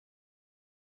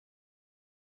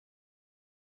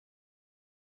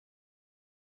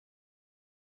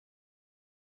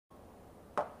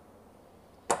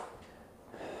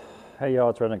Hey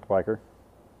y'all, it's Redneck Biker,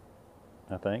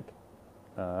 I think.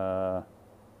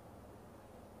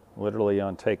 Literally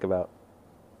on take about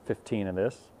 15 of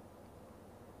this.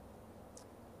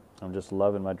 I'm just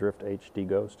loving my Drift HD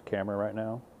Ghost camera right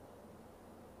now.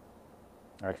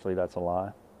 Actually, that's a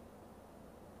lie.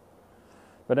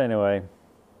 But anyway,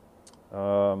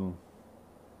 so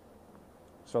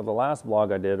the last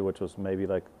vlog I did, which was maybe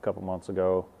like a couple months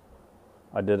ago,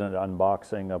 I did an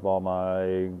unboxing of all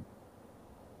my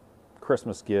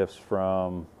Christmas gifts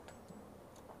from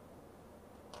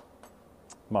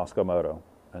MoskoMoto.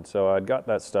 And so I'd got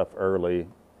that stuff early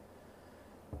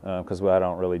because I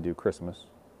don't really do Christmas.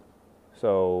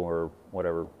 So, or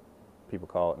whatever people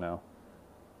call it now.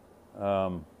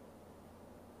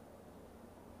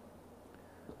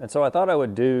 And so I thought I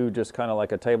would do just kind of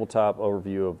like a tabletop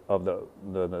overview of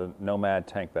the Nomad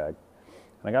tank bag.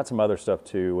 And I got some other stuff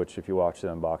too, which if you watch the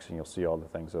unboxing, you'll see all the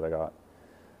things that I got.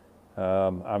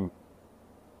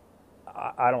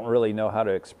 I don't really know how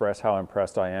to express how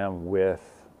impressed I am with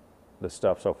the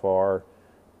stuff so far.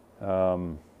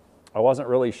 I wasn't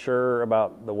really sure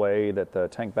about the way that the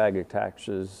tank bag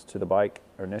attaches to the bike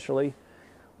initially,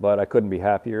 but I couldn't be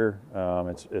happier.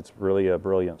 It's really a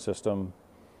brilliant system.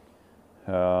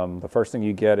 The first thing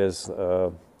you get is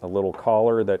a little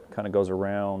collar that kind of goes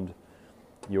around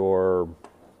your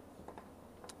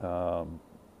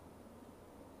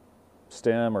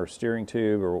stem or steering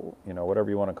tube, or whatever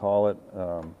you want to call it,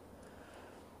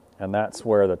 and that's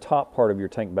where the top part of your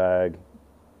tank bag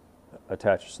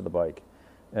attaches to the bike.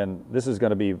 And this is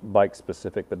going to be bike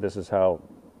specific, but this is how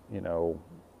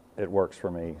it works for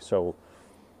me. So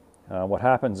what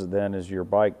happens then is your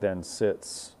bike then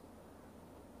sits,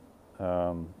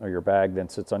 or your bag then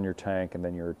sits on your tank, and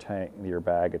then your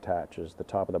bag attaches. The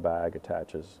top of the bag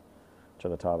attaches to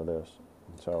the top of this.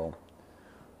 So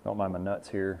don't mind my nuts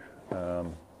here,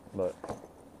 but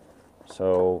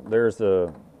so there's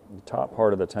the top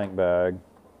part of the tank bag,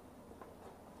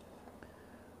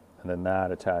 and then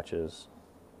that attaches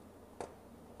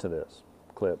to this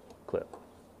clip.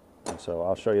 And so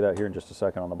I'll show you that here in just a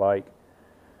second on the bike.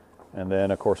 And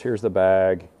then of course here's the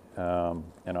bag, and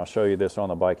I'll show you this on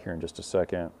the bike here in just a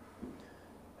second.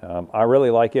 I really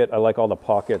like it. I like all the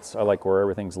pockets. I like where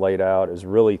everything's laid out. It's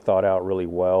really thought out really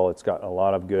well. It's got a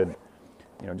lot of good,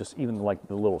 just even like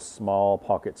the little small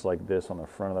pockets like this on the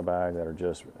front of the bag that are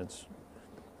just,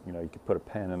 you could put a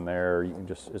pen in there.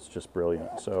 It's just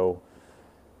brilliant. So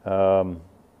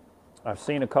I've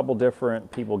seen a couple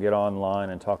different people get online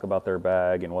and talk about their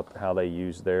bag and how they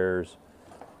use theirs.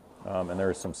 And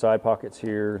there's some side pockets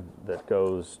here that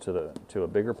goes to a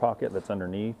bigger pocket that's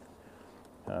underneath.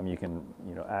 You can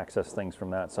access things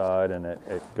from that side, and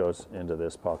it goes into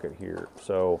this pocket here.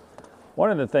 So one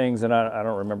of the things, and I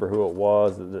don't remember who it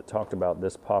was that talked about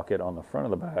this pocket on the front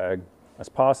of the bag, as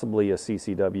possibly a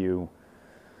CCW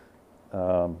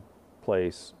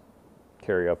place,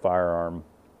 carry a firearm.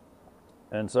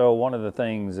 And so one of the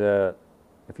things that,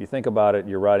 if you think about it,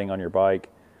 you're riding on your bike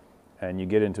and you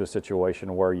get into a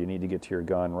situation where you need to get to your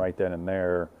gun right then and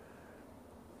there,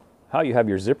 how you have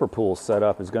your zipper pull set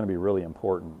up is going to be really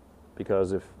important,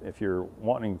 because if you're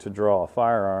wanting to draw a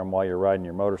firearm while you're riding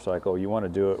your motorcycle, you want to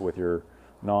do it with your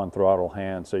non-throttle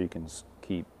hand so you can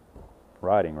keep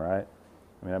riding, right?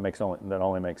 I mean, that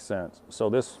only makes sense. So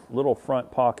this little front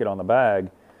pocket on the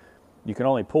bag, you can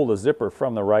only pull the zipper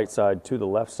from the right side to the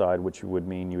left side, which would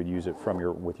mean you would use it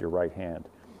with your right hand,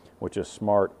 which is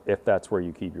smart if that's where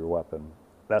you keep your weapon.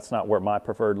 That's not where my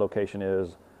preferred location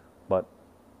is, but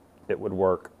it would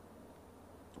work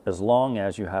as long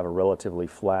as you have a relatively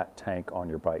flat tank on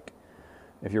your bike.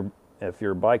 If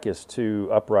your bike is too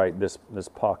upright, this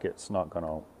pocket's not going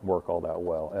to work all that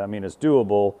well. I mean, it's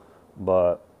doable,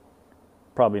 but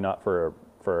probably not for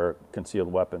a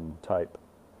concealed weapon type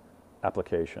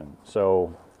application.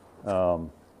 So, and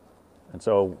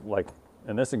so like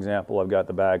in this example, I've got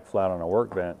the bag flat on a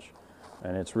workbench,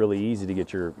 and it's really easy to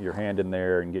get your hand in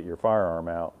there and get your firearm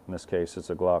out. In this case,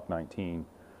 it's a Glock 19.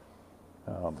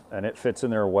 And it fits in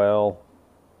there well.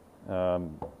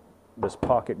 This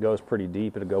pocket goes pretty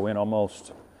deep. It'll go in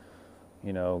almost,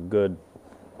 good,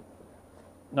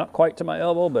 not quite to my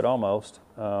elbow, but almost.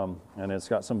 And it's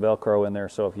got some Velcro in there,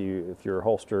 so if your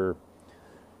holster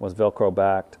was Velcro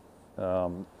backed,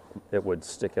 it would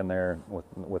stick in there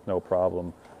with no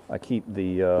problem. I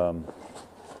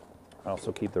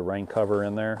also keep the rain cover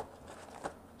in there.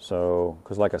 So,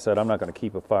 because like I said, I'm not going to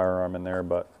keep a firearm in there,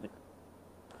 but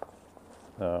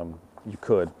you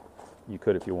could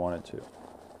if you wanted to.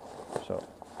 So,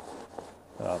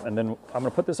 and then I'm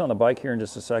going to put this on the bike here in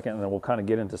just a second, and then we'll kind of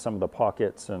get into some of the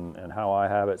pockets and how I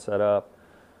have it set up.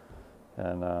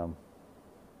 And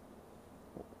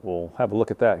we'll have a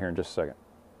look at that here in just a second.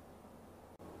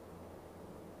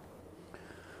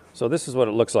 So this is what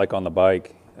it looks like on the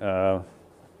bike. There's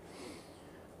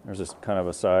this kind of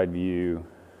a side view.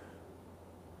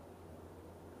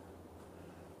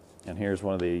 And here's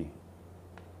one of the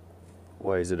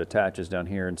ways it attaches down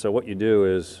here. And so what you do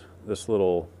is this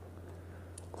little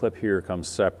clip here comes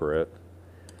separate,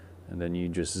 and then you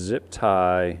just zip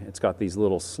tie. It's got these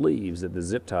little sleeves that the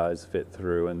zip ties fit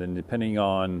through, and then depending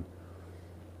on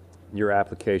your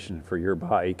application for your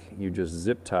bike, you just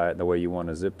zip tie it the way you want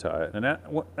to zip tie it. And that,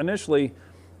 initially,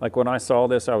 like when I saw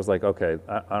this, I was like, okay,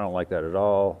 I don't like that at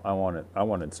all. I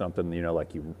wanted something, you know,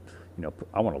 like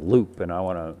I want a loop, and I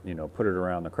want to, you know, put it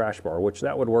around the crash bar, which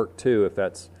that would work too if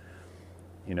that's,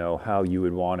 you know, how you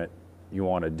would want it, you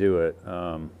want to do it.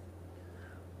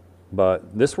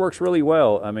 But this works really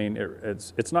well. I mean,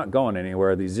 it's not going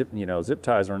anywhere. These zip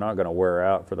ties are not going to wear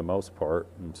out for the most part,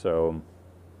 and so,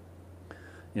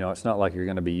 you know, it's not like you're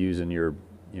going to be using your,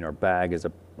 you know, bag as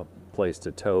a place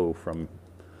to tow from,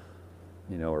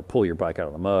 you know, or pull your bike out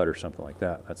of the mud or something like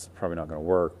that. That's probably not going to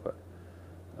work, but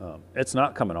it's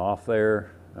not coming off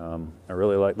there. I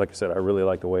really like I said, I really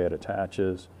like the way it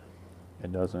attaches.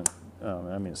 It doesn't,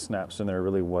 I mean, it snaps in there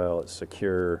really well. It's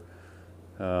secure.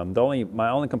 My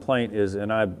only complaint is,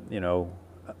 and you know,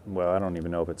 well, I don't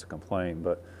even know if it's a complaint,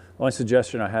 but the only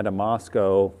suggestion I had to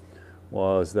Mosko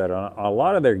was that on a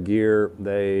lot of their gear,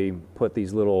 they put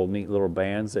these neat little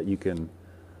bands that you can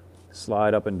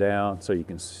slide up and down so you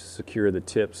can secure the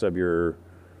tips of your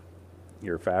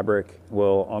fabric.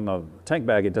 Well, on the tank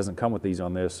bag, it doesn't come with these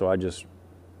on this, so I just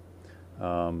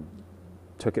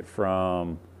took it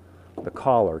from the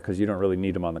collar, because you don't really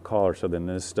need them on the collar, so then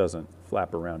this doesn't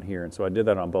flap around here. And so I did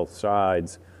that on both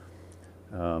sides.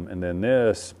 And then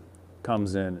this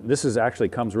comes in, actually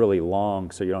comes really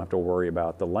long, so you don't have to worry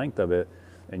about the length of it,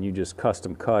 and you just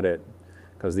custom cut it,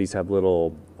 because these have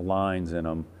little lines in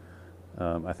them.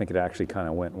 I think it actually kind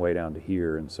of went way down to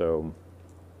here, and so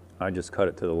I just cut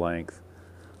it to the length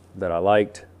that I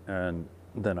liked, and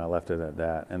then I left it at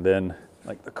that. And then,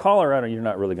 like the collar, you're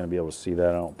not really going to be able to see that,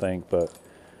 I don't think, but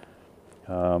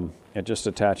it just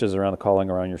attaches around the collar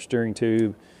around your steering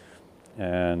tube,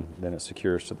 and then it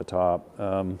secures to the top.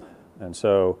 And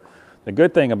so the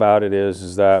good thing about it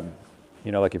is that,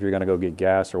 you know, like if you're going to go get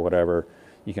gas or whatever,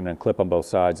 you can unclip on both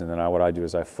sides, and then what I do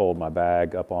is I fold my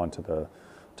bag up onto the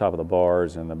top of the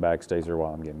bars, and the bag stays there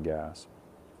while I'm getting gas.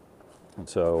 And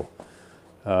so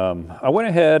I went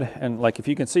ahead and, like, if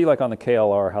you can see, like on the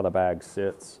KLR, how the bag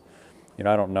sits, you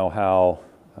know, I don't know how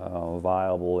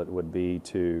viable it would be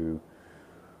to,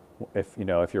 if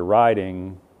you're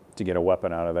riding, to get a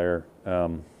weapon out of there.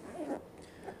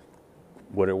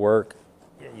 Would it work?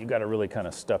 Yeah, you got to really kind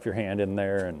of stuff your hand in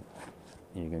there, and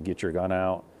you can get your gun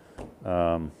out.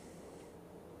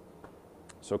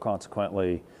 So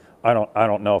consequently, I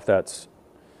don't know if that's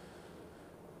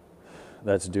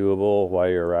doable while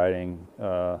you're riding.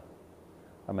 I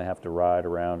may have to ride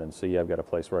around and see. I've got a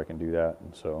place where I can do that,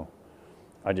 and so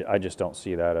I just don't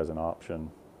see that as an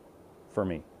option for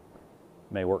me.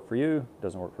 May work for you,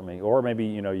 doesn't work for me. Or maybe,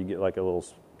 you know, you get like a little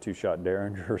 2-shot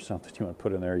Derringer or something you want to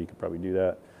put in there, you could probably do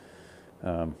that.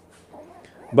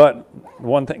 But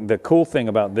one thing, the cool thing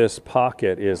about this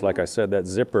pocket is, like I said, that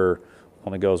zipper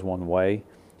only goes one way.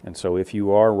 And so if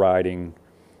you are riding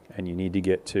and you need to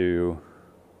get to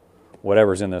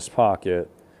whatever's in this pocket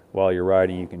while you're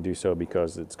riding, you can do so,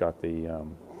 because it's got the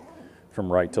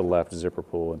from right to left zipper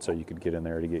pull. And so you could get in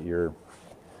there to get your,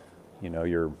 you know,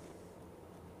 your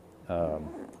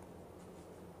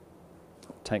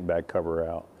tank bag cover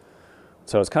out.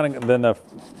 So it's kind of, then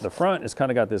the front is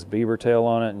kind of got this beaver tail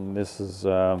on it, and this is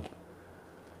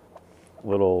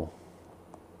little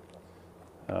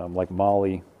like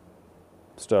Molly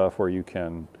stuff where you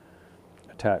can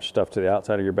attach stuff to the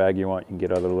outside of your bag you want. You can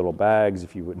get other little bags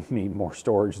if you would need more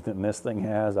storage than this thing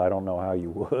has. I don't know how you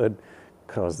would,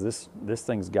 because this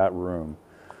thing's got room.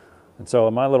 And so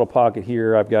in my little pocket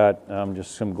here, I've got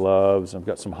just some gloves, I've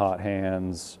got some hot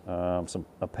hands,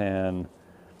 a pen,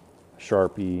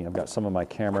 Sharpie, I've got some of my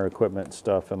camera equipment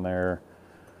stuff in there.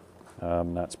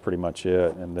 That's pretty much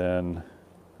it. And then,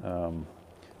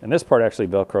 and this part actually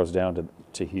Velcros down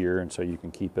to here, and so you can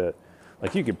keep it,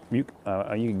 like you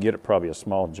can get it probably a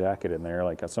small jacket in there,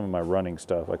 like some of my running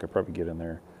stuff I could probably get in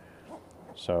there.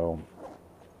 So,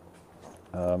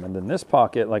 and then this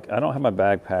pocket, like I don't have my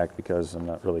bag packed because I'm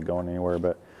not really going anywhere,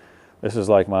 but this is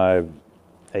like my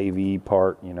AV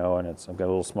part, you know, and I've got a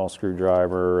little small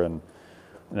screwdriver and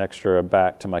an extra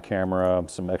back to my camera,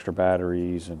 some extra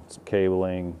batteries and some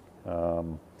cabling.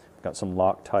 Got some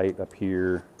Loctite up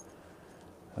here.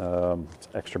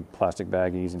 extra plastic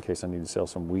baggies in case I need to sell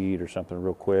some weed or something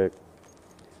real quick,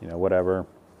 you know, whatever.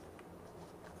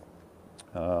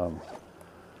 Then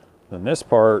this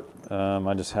part,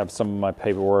 I just have some of my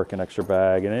paperwork, an extra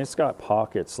bag, and it's got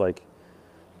pockets like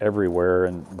everywhere,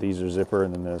 and these are zipper,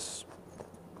 and then this,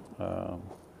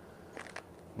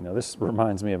 you know, this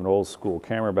reminds me of an old school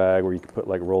camera bag where you could put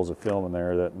like rolls of film in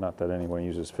there. That, not that anyone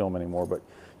uses film anymore, but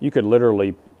you could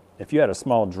literally, if you had a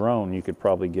small drone, you could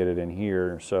probably get it in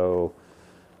here. So,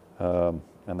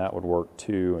 and that would work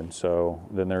too. And so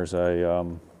then there's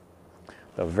the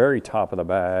very top of the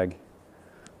bag,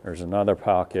 there's another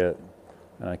pocket,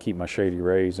 and I keep my Shady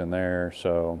Rays in there.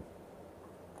 So,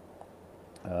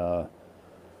 and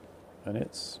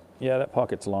it's, yeah, that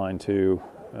pocket's lined too.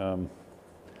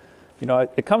 You know,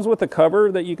 it comes with a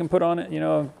cover that you can put on it, you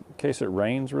know, in case it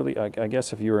rains really. I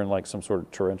guess if you were in like some sort of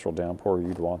torrential downpour,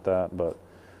 you'd want that, but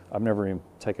I've never even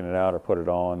taken it out or put it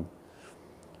on.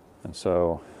 And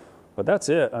so, but that's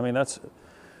it. I mean, it's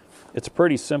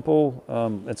pretty simple.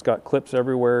 It's got clips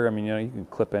everywhere. I mean, you know, you can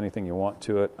clip anything you want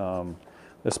to it.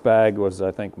 This bag was,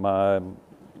 I think,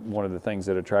 one of the things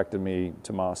that attracted me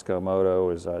to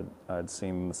MoskoMoto is I'd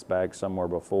seen this bag somewhere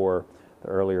before, the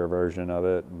earlier version of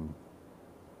it. And,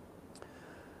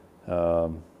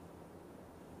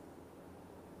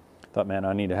 thought, man,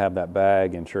 I need to have that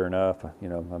bag, and sure enough, you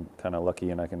know, I'm kind of lucky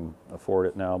and I can afford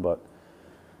it now. But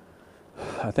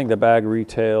I think the bag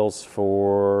retails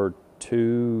for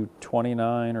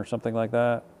 $229 or something like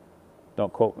that.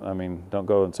 Don't quote. I mean, don't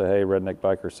go and say, "Hey, Redneck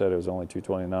Biker said it was only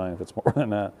 $229." If it's more than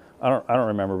that, I don't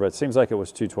remember, but it seems like it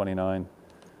was $229.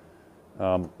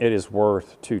 It is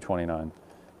worth $229.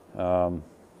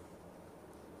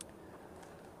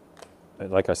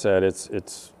 Like I said,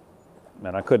 it's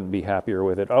man, I couldn't be happier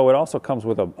with it. Oh, it also comes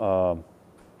with a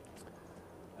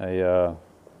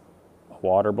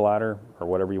water bladder or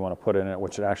whatever you want to put in it,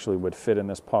 which it actually would fit in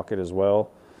this pocket as well.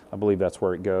 I believe that's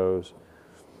where it goes.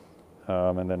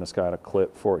 And then it's got a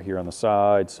clip for it here on the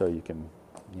side, so you can,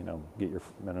 you know, get your,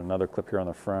 and another clip here on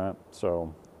the front.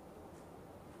 So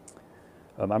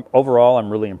overall, I'm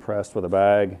really impressed with the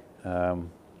bag.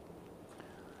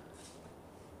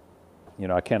 You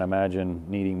know, I can't imagine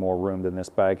needing more room than this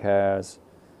bag has.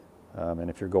 And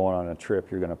if you're going on a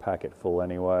trip, you're going to pack it full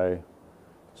anyway.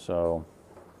 So,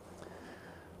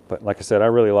 but like I said, I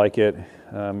really like it.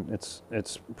 It's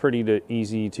pretty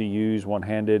easy to use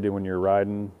one-handed when you're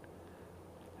riding.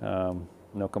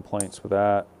 No complaints with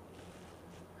that.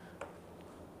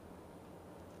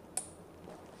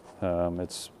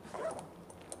 It's,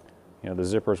 you know, the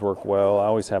zippers work well. I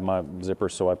always have my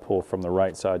zippers so I pull from the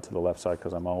right side to the left side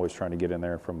because I'm always trying to get in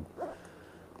there from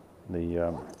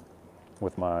the,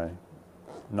 with my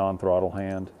non-throttle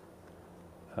hand.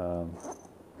 So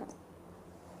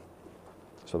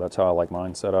that's how I like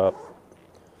mine set up.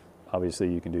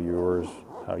 Obviously you can do yours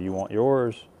how you want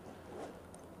yours.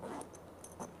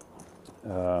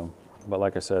 But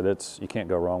like I said, you can't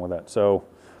go wrong with that. So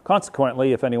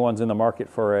consequently, if anyone's in the market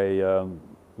for a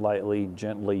lightly,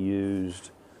 gently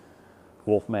used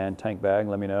Wolfman tank bag,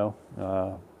 let me know.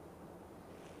 I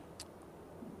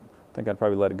think I'd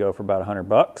probably let it go for about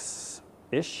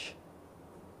 $100-ish.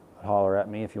 Holler at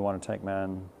me if you want a tank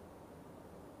man,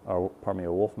 or pardon me,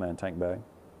 a Wolfman tank bag.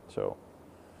 So,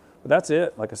 but that's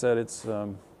it. Like I said, it's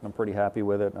I'm pretty happy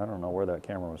with it. I don't know where that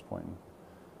camera was pointing,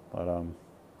 but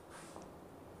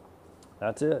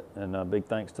that's it. And big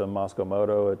thanks to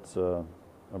MoskoMoto. It's a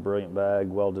brilliant bag,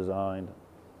 well designed.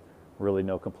 Really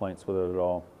no complaints with it at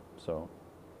all. So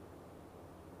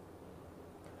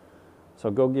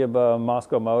go give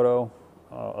MoskoMoto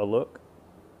a look.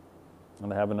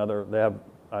 And they have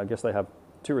I guess they have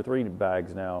 2 or 3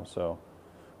 bags now. So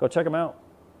go check them out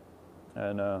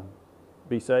and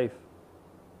be safe.